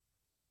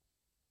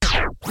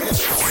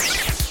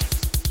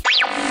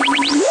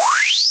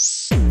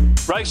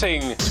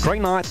Racing.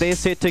 Green light, they're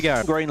set to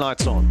go. Green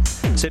light's on.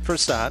 Set for a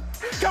start.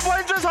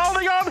 Koblenz is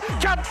holding on.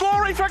 Cut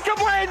glory for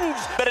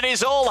Koblenz. But it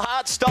is all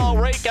heart-style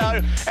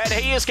Rico, and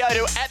he is going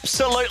to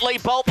absolutely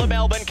bolt the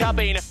Melbourne Cup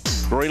in.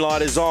 Green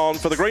light is on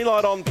for the Green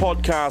Light On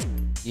podcast.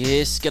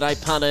 Yes,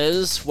 g'day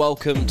punters.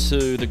 Welcome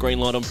to the Green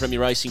Light on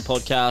Premier Racing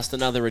podcast,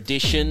 another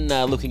edition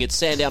looking at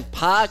Sandown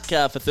Park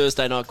for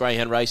Thursday night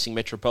greyhound racing,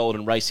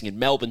 Metropolitan Racing in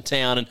Melbourne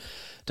Town. And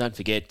don't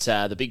forget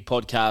the big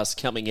podcast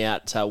coming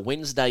out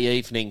Wednesday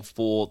evening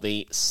for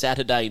the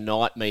Saturday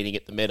night meeting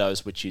at the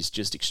Meadows, which is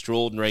just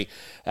extraordinary.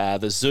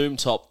 The Zoom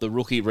Top, the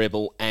Rookie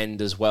Rebel,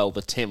 and as well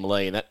the Tem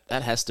Lee. And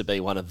that has to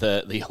be one of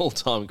the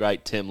all-time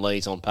great Tem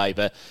Lees on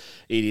paper.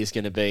 It is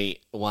going to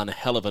be one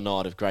hell of a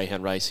night of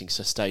greyhound racing,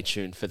 so stay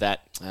tuned for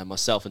that.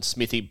 Myself and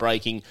Smithy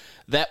breaking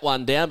that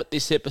one down, but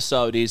this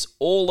episode is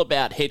all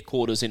about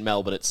headquarters in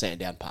Melbourne at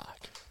Sandown Park.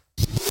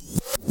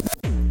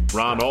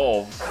 Run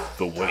of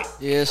the week.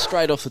 Yeah,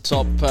 straight off the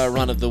top,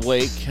 run of the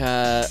week.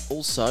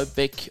 Also,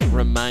 Beck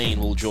Remain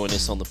will join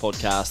us on the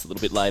podcast a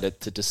little bit later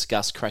to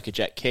discuss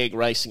Crackerjack Keg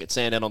racing at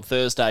Sandown on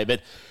Thursday.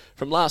 But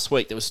from last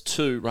week, there was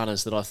two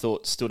runners that I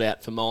thought stood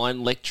out for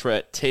mine.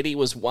 Lectra Teddy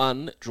was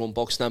one, drawn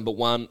box number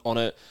one on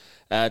a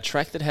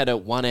track that had a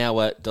 1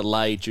 hour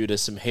delay due to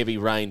some heavy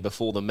rain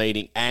before the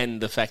meeting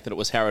and the fact that it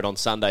was harrowed on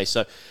Sunday.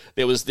 So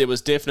there was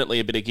definitely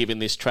a bit of give in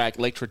this track.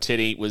 Lectra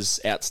Teddy was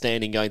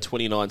outstanding, going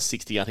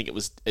 29.60. I think it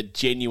was a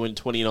genuine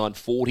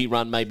 29.40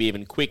 run, maybe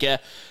even quicker.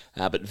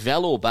 But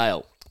Valor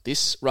Bale,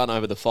 this run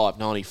over the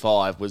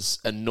 5.95 was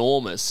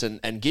enormous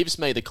and gives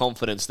me the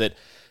confidence that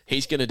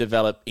he's going to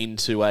develop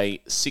into a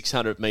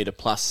 600 metre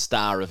plus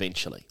star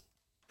eventually.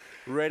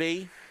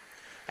 Ready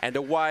and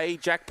away.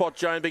 Jackpot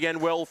Joan began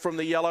well from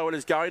the yellow and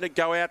is going to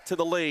go out to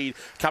the lead.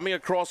 Coming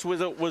across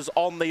with it was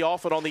On the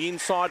Off, and on the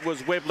inside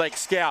was Weblex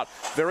Scout.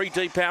 Very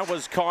deep out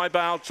was Kai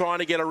Bale trying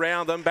to get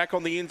around them. Back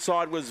on the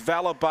inside was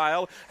Valor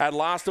Bale, and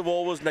last of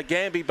all was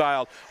Nagambi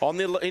Bale.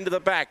 Into the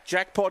back,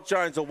 Jackpot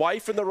Jones away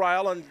from the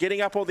rail, and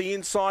getting up on the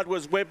inside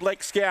was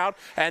Weblex Scout,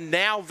 and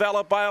now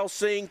Valor Bale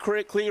seeing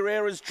clear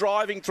air is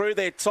driving through.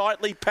 They're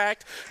tightly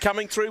packed.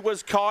 Coming through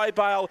was Kai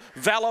Bale.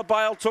 Valor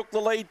Bale took the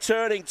lead,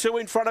 turning two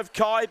in front of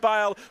Kai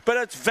Bale. But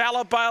it's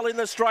Valor Bale in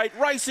the straight,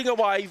 racing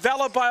away.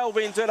 Valor Bale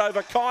wins it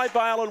over Kai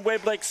Bale and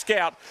Weblex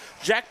Scout.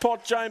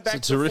 Jackpot Joan back.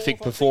 It's a terrific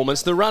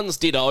performance. The runs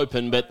did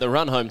open, but the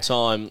run home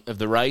time of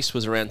the race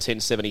was around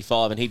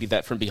 10.75, and he did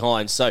that from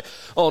behind. So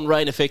on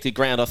rain-affected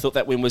ground, I thought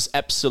that win was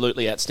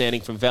absolutely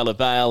outstanding from Valor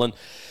Bale. And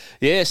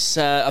yes,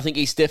 I think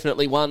he's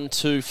definitely one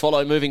to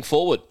follow moving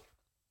forward.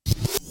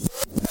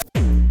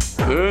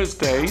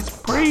 Thursday's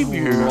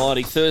preview.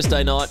 Righty,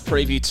 Thursday night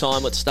preview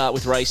time. Let's start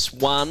with race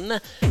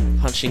one.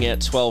 Punching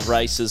out 12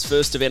 races.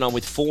 First event on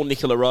with 4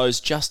 Nicola Rose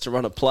just to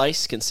run a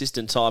place.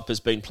 Consistent type has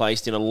been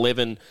placed in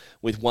 11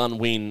 with 1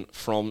 win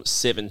from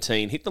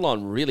 17. Hit the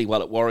line really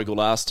well at Warragul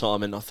last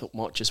time, and I thought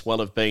might just well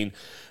have been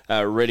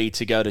ready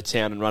to go to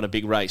town and run a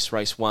big race.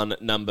 Race 1,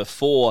 number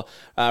 4.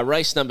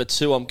 Race number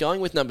 2, I'm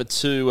going with number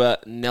 2,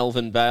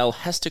 Nelvin Bale.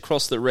 Has to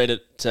cross the red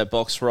at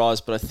Box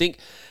Rise, but I think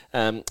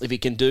if he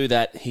can do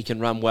that, he can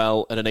run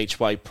well at an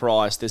each-way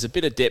price. There's a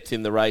bit of depth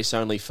in the race,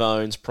 only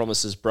phones,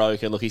 promises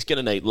broken. Look, he's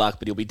going to need luck,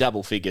 but he'll be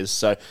double figures.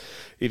 So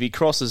if he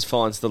crosses,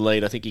 finds the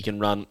lead, I think he can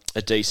run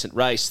a decent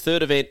race.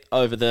 Third event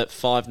over the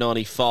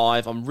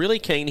 5.95. I'm really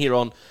keen here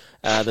on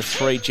the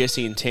 3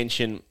 Jesse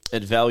Intention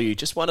at value.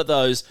 Just one of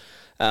those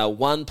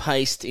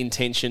one-paced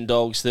intention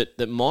dogs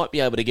that might be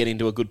able to get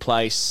into a good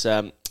place.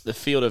 The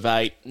field of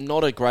 8,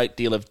 not a great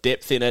deal of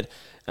depth in it.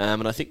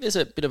 And I think there's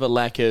a bit of a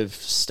lack of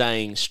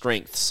staying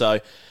strength. So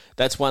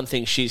that's one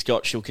thing she's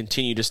got. She'll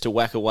continue just to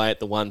whack away at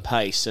the one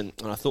pace. And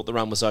I thought the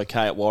run was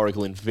okay at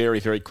Warragul in very,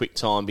 very quick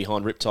time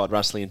behind Riptide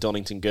Rustling and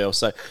Donington Girl.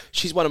 So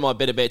she's one of my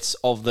better bets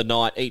of the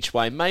night each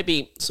way.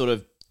 Maybe sort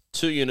of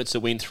 2 units a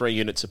win, 3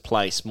 units a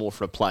place, more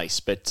for a place.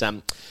 But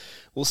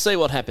we'll see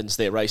what happens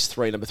there. Race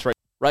 3, number 3.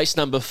 Race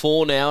number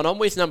 4 now, and I'm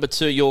with number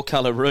 2, Your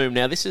Colour Room.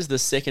 Now, this is the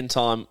second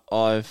time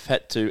I've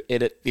had to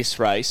edit this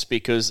race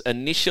because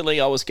initially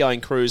I was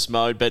going cruise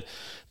mode, but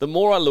the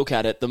more I look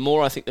at it, the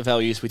more I think the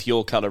value is with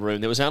Your Colour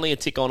Room. There was only a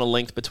tick on a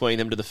length between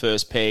them to the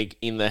first peg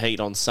in the heat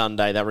on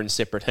Sunday. They were in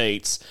separate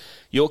heats.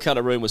 Your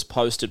Colour Room was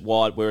posted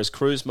wide, whereas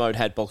Cruise Mode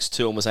had box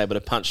 2 and was able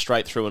to punch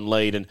straight through and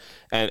lead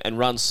and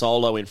run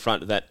solo in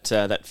front of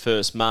that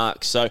first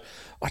mark. So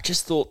I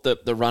just thought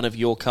that the run of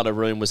Your Colour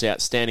Room was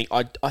outstanding.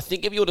 I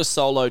think if you were to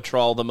solo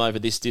trial them over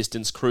this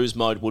distance, Cruise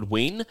Mode would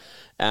win.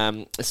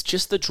 It's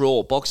just the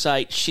draw. Box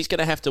 8, she's going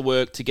to have to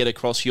work to get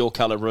across Your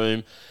Colour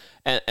Room.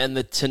 And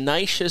the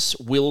tenacious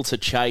will to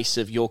chase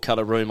of Your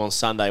Colour Room on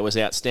Sunday was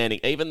outstanding.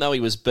 Even though he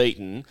was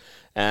beaten,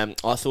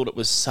 I thought it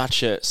was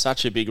such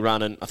a big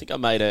run, and I think I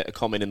made a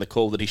comment in the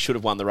call that he should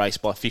have won the race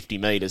by 50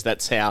 metres.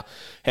 That's how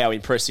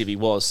impressive he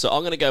was. So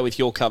I'm going to go with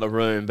Your Colour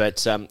Room,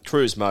 but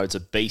Cruise Mode's a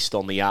beast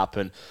on the up,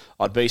 and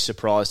I'd be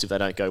surprised if they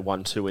don't go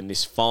 1-2 in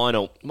this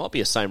final. It might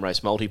be a same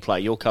race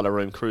multiplay. Your Colour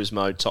Room, Cruise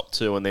Mode, top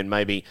 2, and then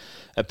maybe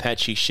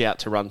Apache Shout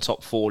to run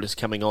top 4 just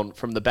coming on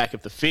from the back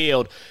of the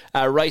field.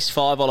 Race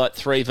 5, I like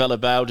 3,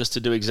 Valabale, just to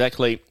do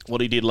exactly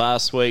what he did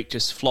last week,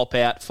 just flop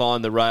out,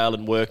 find the rail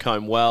and work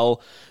home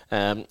well.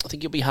 I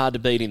think he'll be hard to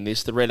beat in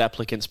this. The red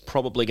applicant's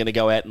probably going to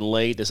go out and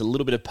lead. There's a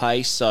little bit of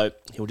pace, so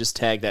he'll just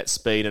tag that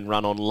speed and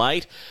run on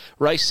late.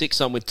 Race 6,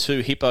 I'm with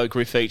 2,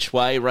 Hippogriff each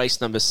way. Race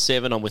number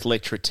 7, I'm with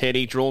Lectra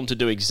Teddy. Drawn to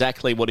do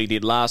exactly what he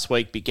did last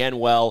week. Began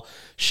well,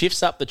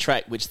 shifts up the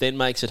track, which then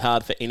makes it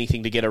hard for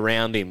anything to get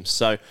around him.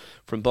 So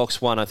from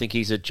box 1, I think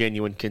he's a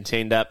genuine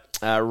contender.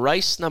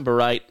 Race number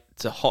 8,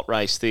 it's a hot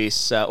race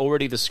this.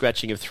 Already the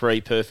scratching of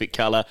 3, Perfect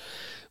Colour,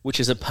 which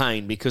is a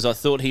pain because I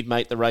thought he'd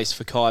make the race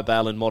for Kai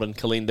Bale and Modern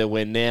Kalinda,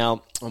 where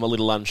now I'm a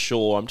little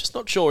unsure. I'm just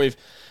not sure if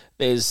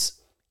there's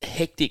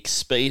hectic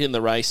speed in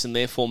the race, and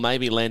therefore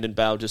maybe Landon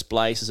Bale just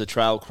blazes a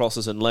trail,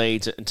 crosses and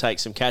leads and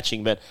takes some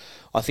catching. But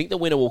I think the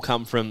winner will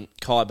come from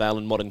Kai Bale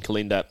and Modern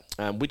Kalinda.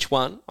 Which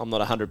one? I'm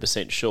not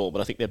 100% sure,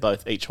 but I think they're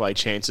both each-way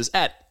chances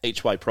at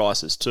each-way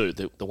prices too,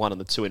 the 1 and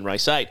the 2 in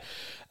race 8.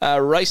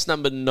 Race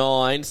number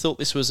 9, thought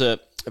this was a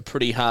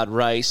pretty hard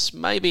race.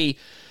 Maybe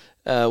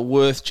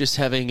worth just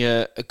having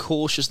a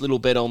cautious little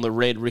bet on the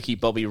red Ricky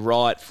Bobby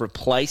Wright for a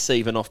place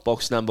even off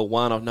box number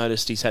 1. I've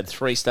noticed he's had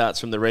 3 starts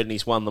from the red and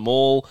he's won them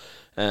all.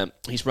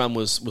 His run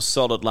was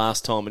solid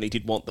last time and he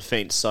did want the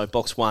fence, so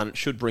box 1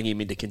 should bring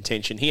him into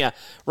contention here.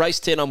 Race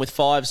 10, I'm with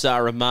 5,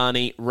 Zara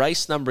Mani.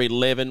 Race number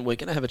 11, we're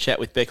going to have a chat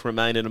with Beck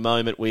Romain in a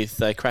moment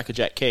with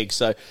Crackerjack Keg,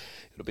 so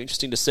it'll be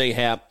interesting to see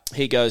how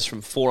he goes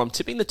from 4. I'm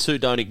tipping the 2,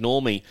 Don't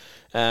Ignore Me.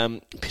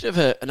 Bit of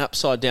an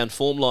upside-down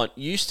form line.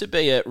 Used to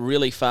be a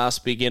really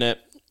fast beginner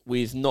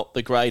with not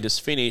the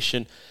greatest finish,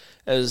 and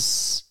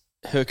as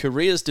her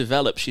career's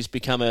developed, she's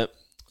become a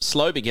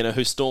slow beginner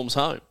who storms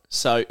home.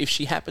 So if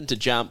she happened to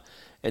jump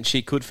and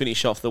she could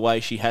finish off the way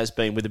she has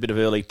been with a bit of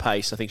early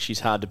pace, I think she's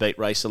hard to beat.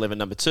 Race 11,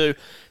 number 2.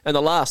 And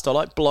the last, I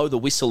like Blow the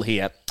Whistle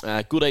here.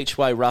 Good each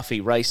way,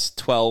 Ruffy. Race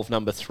 12,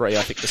 number 3.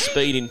 I think the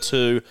speed in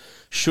 2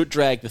 should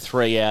drag the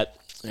 3 out,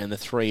 and the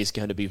 3 is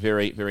going to be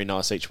very, very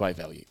nice each way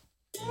value.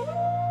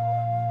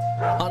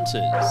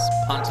 Punters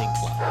Punting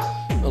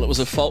Club. Well, it was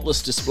a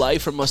faultless display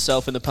from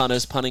myself in the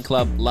Punters Punting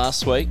Club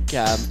last week.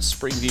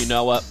 Springview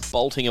Noah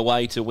bolting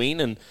away to win,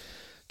 and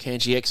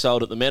Kanji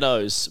Exiled at the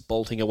Meadows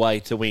bolting away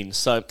to win.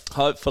 So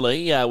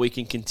hopefully we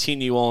can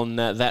continue on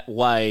that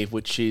wave,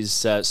 which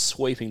is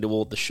sweeping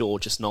toward the shore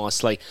just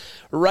nicely.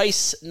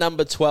 Race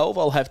number 12,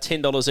 I'll have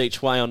 $10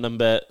 each way on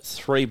number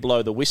 3,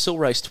 Blow the Whistle.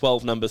 Race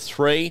 12, number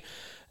 3.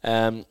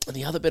 And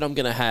the other bet I'm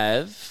going to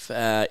have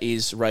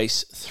is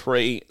race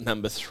 3,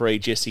 number 3,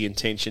 Jesse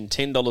Intention.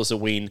 $10 a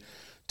win,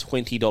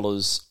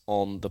 $20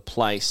 on the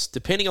place.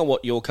 Depending on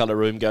what Your Colour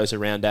Room goes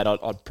around at,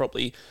 I'd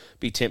probably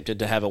be tempted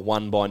to have a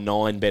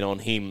 1/9 bet on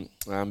him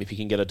if you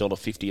can get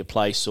 $1.50 a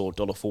place or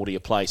 $1.40 a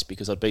place,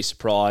 because I'd be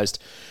surprised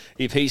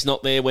if he's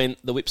not there when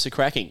the whips are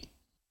cracking.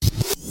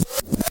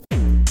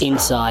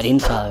 Inside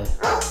Info.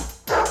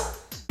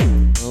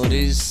 Well, it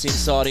is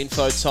Inside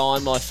Info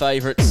time, my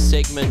favourite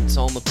segment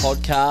on the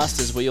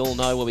podcast, as we all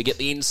know, where we get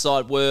the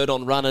inside word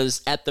on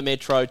runners at the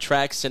Metro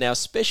tracks. And our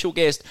special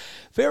guest,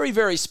 very,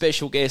 very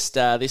special guest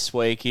this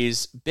week,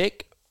 is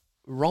Beck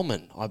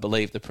Romain. I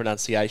believe the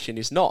pronunciation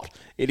is not.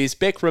 It is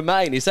Beck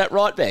Romain. Is that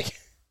right, Beck?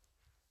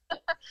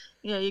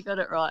 Yeah, you got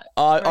it right.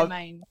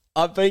 Romain.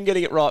 I've been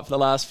getting it right for the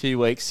last few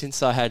weeks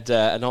since I had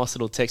a nice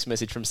little text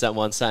message from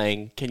someone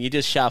saying, can you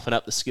just sharpen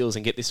up the skills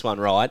and get this one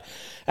right?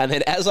 And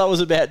then as I was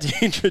about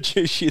to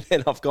introduce you,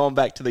 then I've gone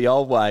back to the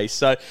old way.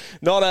 So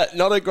not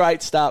a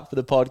great start for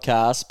the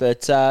podcast,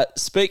 but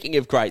speaking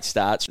of great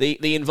starts,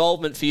 the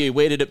involvement for you,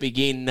 where did it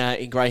begin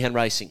in greyhound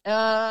racing?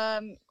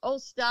 All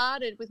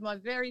started with my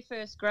very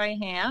first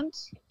greyhound,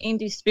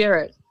 Indy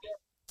Spirit.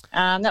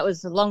 That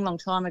was a long, long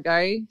time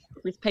ago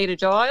with Peter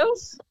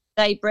Giles.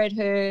 They bred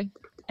her,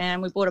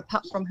 and we bought a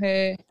pup from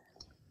her,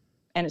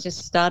 and it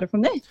just started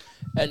from there.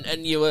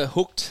 And you were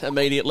hooked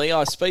immediately.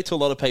 I speak to a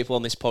lot of people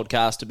on this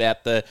podcast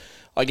about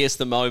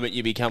the moment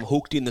you become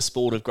hooked in the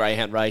sport of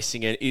greyhound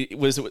racing. And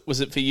was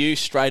it for you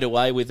straight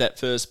away with that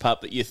first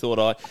pup that you thought,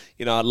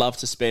 I'd love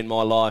to spend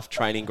my life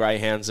training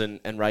greyhounds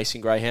and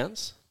racing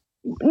greyhounds?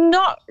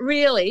 Not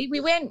really.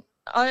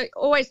 I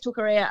always took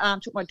her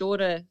out, took my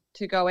daughter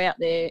to go out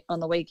there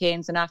on the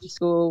weekends and after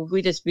school.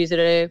 We just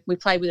visited her. We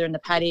played with her in the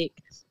paddock.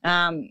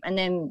 And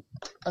then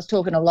I was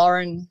talking to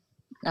Lauren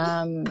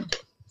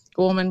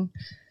Gorman,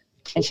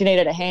 and she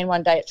needed a hand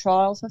one day at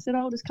trials. So I said,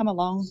 I'll just come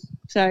along.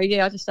 So,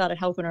 I just started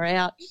helping her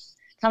out,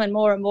 coming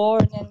more and more,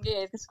 and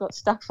then, just got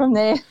stuck from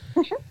there.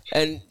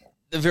 And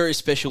a very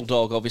special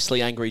dog,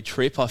 obviously, Angry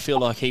Trip. I feel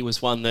like he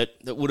was one that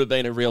would have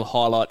been a real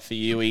highlight for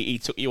you. He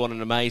took you on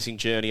an amazing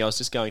journey. I was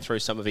just going through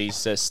some of his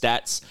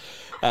stats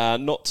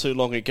not too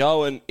long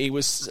ago, and he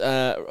was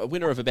a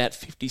winner of about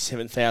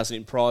 $57,000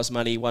 in prize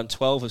money. He won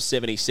 12 of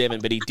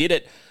 77, but he did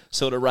it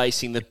sort of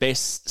racing the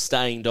best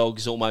staying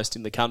dogs almost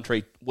in the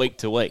country week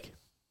to week.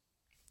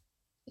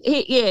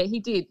 He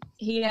did.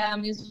 He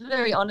is a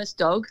very honest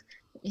dog.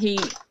 He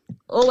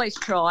always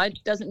tried.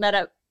 Doesn't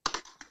matter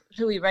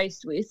who he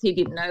raced with. He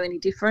didn't know any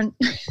different.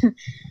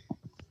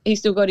 He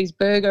still got his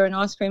burger and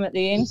ice cream at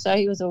the end, so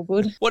he was all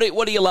good.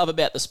 What do you love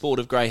about the sport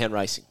of greyhound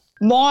racing?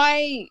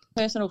 My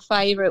personal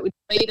favourite would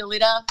be to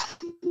litter,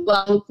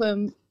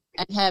 welcome,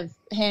 and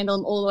handle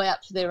them all the way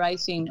up to their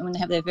racing. And when they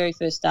have their very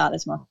first start,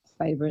 that's my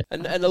favourite.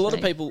 And a lot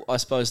of people, I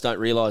suppose, don't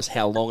realise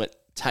how long it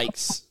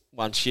takes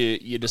once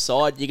you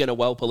decide you're going to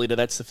whelp a litter.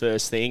 That's the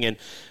first thing. And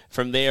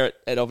from there,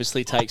 it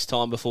obviously takes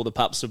time before the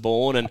pups are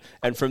born.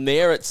 And from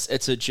there,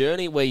 it's a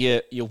journey where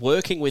you're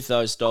working with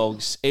those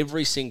dogs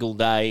every single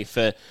day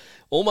for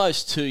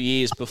almost 2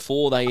 years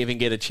before they even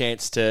get a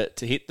chance to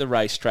hit the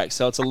racetrack.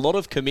 So it's a lot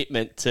of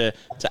commitment to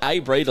A,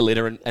 breed a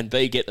litter, and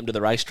B, get them to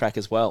the racetrack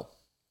as well.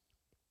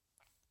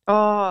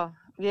 Oh,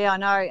 yeah, I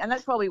know. And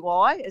that's probably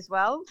why as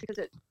well, because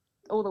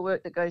all the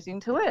work that goes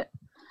into it.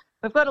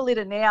 We've got a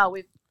litter now.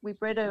 We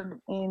bred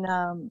them in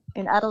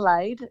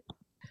Adelaide,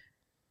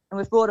 and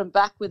we've brought them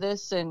back with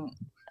us, and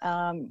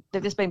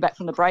they've just been back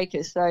from the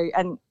breakers. So,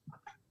 and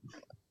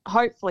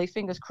hopefully,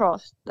 fingers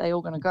crossed, they're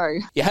all going to go.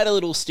 You had a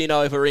little stint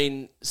over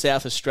in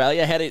South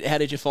Australia. How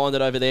did you find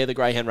it over there, the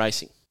greyhound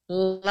racing?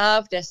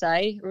 Loved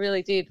SA,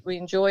 really did. We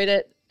enjoyed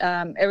it.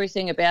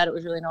 Everything about it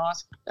was really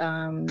nice.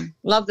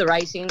 Loved the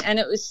racing, and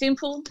it was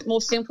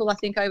more simple, I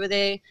think, over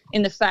there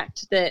in the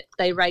fact that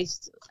they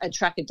raced a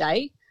track a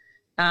day,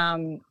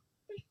 and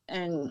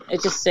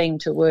it just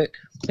seemed to work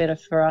better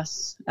for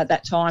us at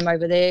that time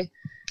over there.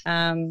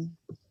 But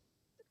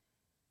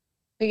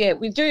yeah,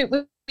 we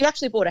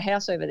actually bought a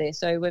house over there,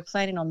 so we're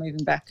planning on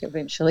moving back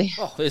eventually.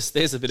 Oh,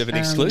 there's a bit of an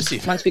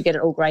exclusive. Once we get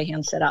it all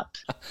greyhound set up.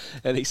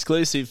 An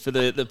exclusive for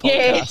the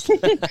podcast.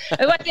 Yeah.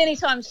 It won't be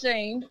anytime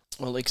soon.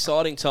 Well,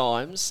 exciting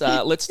times.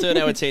 Let's turn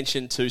our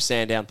attention to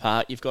Sandown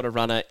Park. You've got a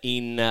runner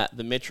in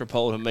the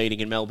Metropolitan Meeting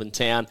in Melbourne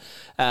Town.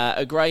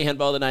 A greyhound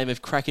by the name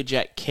of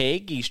Crackerjack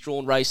Keg. He's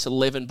drawn race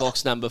 11,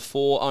 box number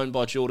 4, owned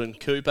by Jordan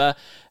Cooper.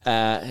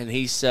 And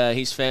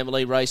his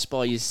family raced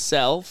by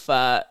yourself.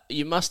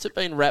 You must have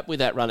been wrapped with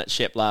that run at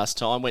Shep last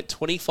time. Went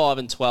 25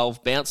 and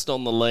 12, bounced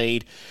on the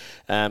lead.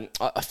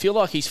 I feel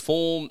like his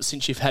form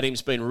since you've had him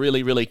has been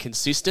really, really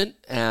consistent.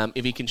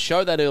 If he can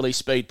show that early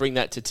speed, bring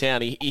that to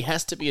town, he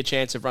has to be a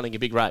chance of running a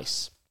big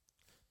race.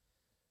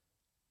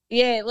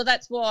 Yeah, well,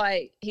 that's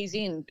why he's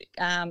in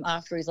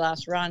after his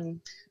last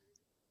run,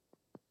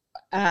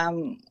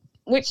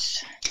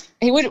 which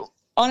he would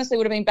have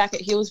been back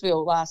at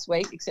Hillsville last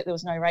week, except there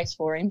was no race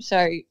for him.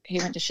 So he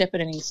went to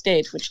Shepparton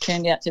instead, which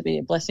turned out to be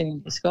a blessing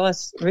in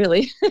disguise,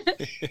 really,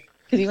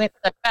 because he went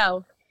so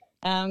well,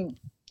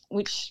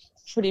 which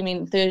put him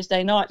in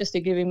Thursday night just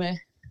to give him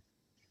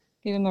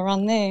a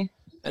run there.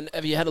 And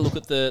have you had a look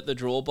at the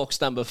draw, box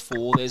number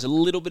 4? There's a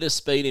little bit of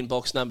speed in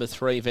box number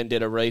 3,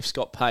 Vendetta Reef's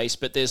got pace,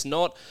 but there's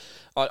not,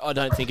 I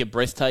don't think, a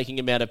breathtaking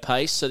amount of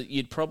pace, so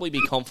you'd probably be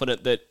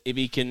confident that if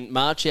he can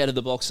march out of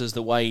the boxes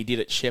the way he did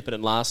at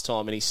Shepparton last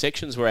time, and his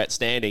sections were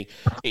outstanding,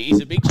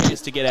 he's a big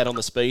chance to get out on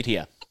the speed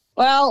here.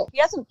 Well, he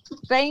hasn't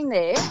been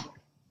there,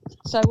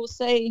 so we'll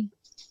see.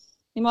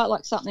 He might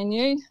like something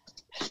new.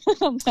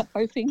 I'm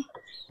hoping.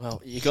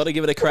 Well, you got to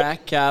give it a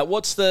crack.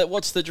 What's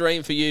the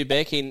dream for you,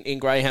 Beck, in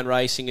greyhound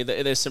racing?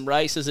 There's some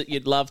races that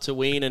you'd love to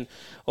win, and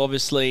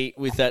obviously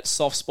with that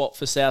soft spot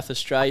for South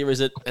Australia, is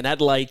it an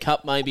Adelaide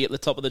Cup maybe at the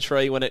top of the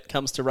tree when it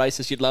comes to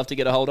races you'd love to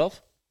get a hold of?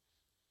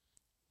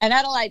 An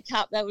Adelaide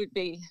Cup, that would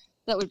be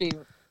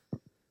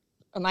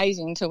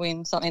amazing to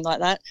win something like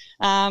that.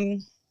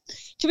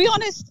 To be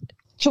honest,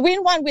 to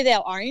win one with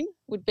our own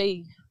would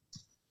be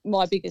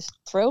my biggest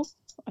thrill,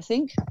 I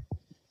think.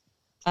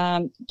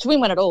 To win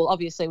one at all,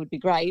 obviously, would be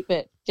great,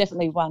 but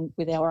definitely one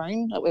with our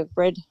own that we've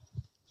bred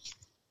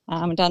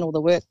and done all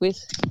the work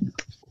with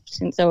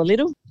since they were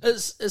little.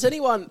 Has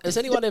anyone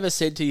ever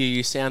said to you,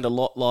 you sound a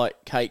lot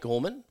like Kate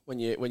Gorman when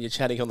you're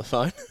chatting on the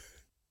phone?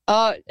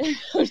 Oh,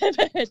 I've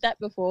never heard that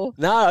before.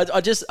 No,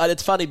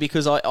 it's funny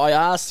because I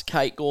asked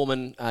Kate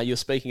Gorman, you're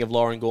speaking of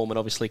Lauren Gorman,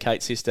 obviously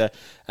Kate's sister,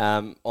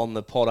 on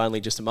the pod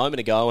only just a moment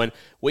ago, and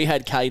we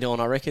had Kate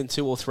on, I reckon,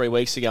 2 or 3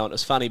 weeks ago, and it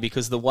was funny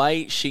because the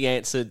way she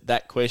answered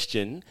that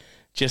question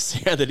just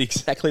sounded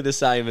exactly the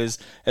same as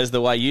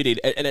the way you did.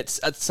 And it's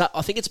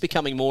I think it's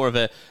becoming more of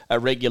a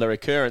regular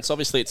occurrence.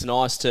 Obviously, it's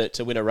nice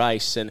to win a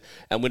race and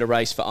win a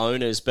race for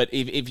owners, but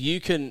if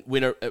you can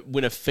win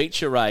a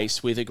feature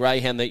race with a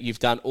greyhound that you've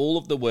done all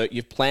of the work,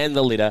 you've planned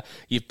the litter,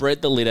 you've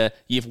bred the litter,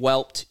 you've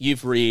whelped,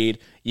 you've reared,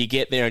 you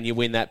get there and you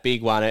win that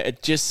big one.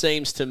 It just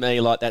seems to me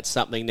like that's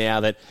something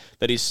now that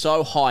is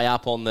so high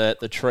up on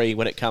the tree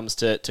when it comes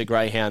to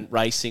greyhound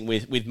racing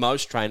with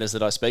most trainers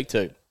that I speak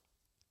to.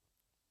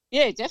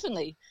 Yeah,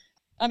 definitely.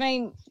 I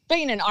mean,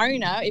 being an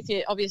owner, if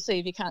you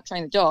can't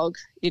train a dog,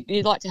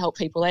 you'd like to help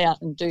people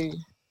out and do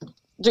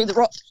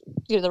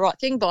the right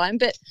thing by them.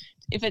 But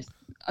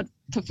I'd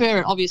prefer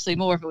it obviously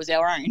more if it was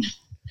our own.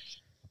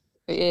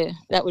 But yeah,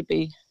 that would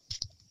be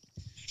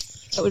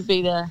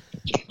the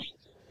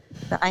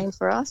aim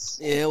for us.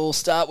 Yeah, we'll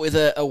start with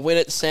a win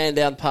at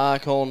Sandown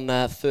Park on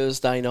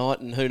Thursday night,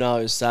 and who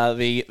knows,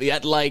 the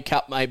Adelaide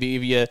Cup, maybe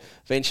if you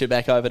venture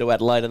back over to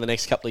Adelaide in the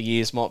next couple of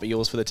years, might be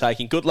yours for the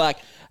taking. Good luck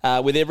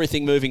with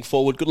everything moving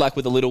forward. Good luck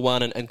with the little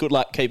one, and good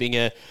luck keeping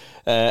a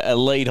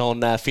lead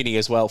on Finney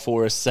as well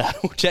for us.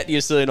 We'll chat to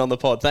you soon on the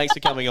pod. Thanks for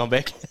coming on,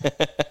 Beck.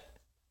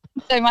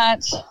 So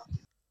much.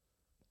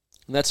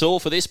 And that's all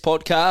for this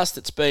podcast.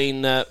 It's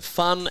been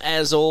fun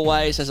as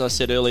always. As I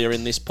said earlier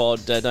in this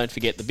pod, don't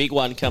forget the big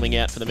one coming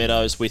out for the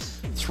Meadows with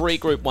 3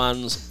 Group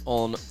 1s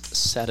on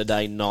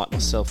Saturday night.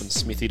 Myself and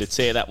Smithy to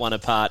tear that one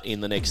apart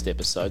in the next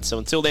episode. So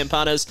until then,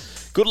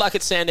 punters, good luck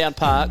at Sandown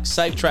Park.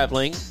 Safe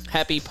travelling.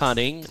 Happy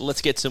punting.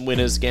 Let's get some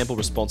winners. Gamble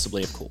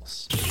responsibly, of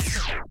course.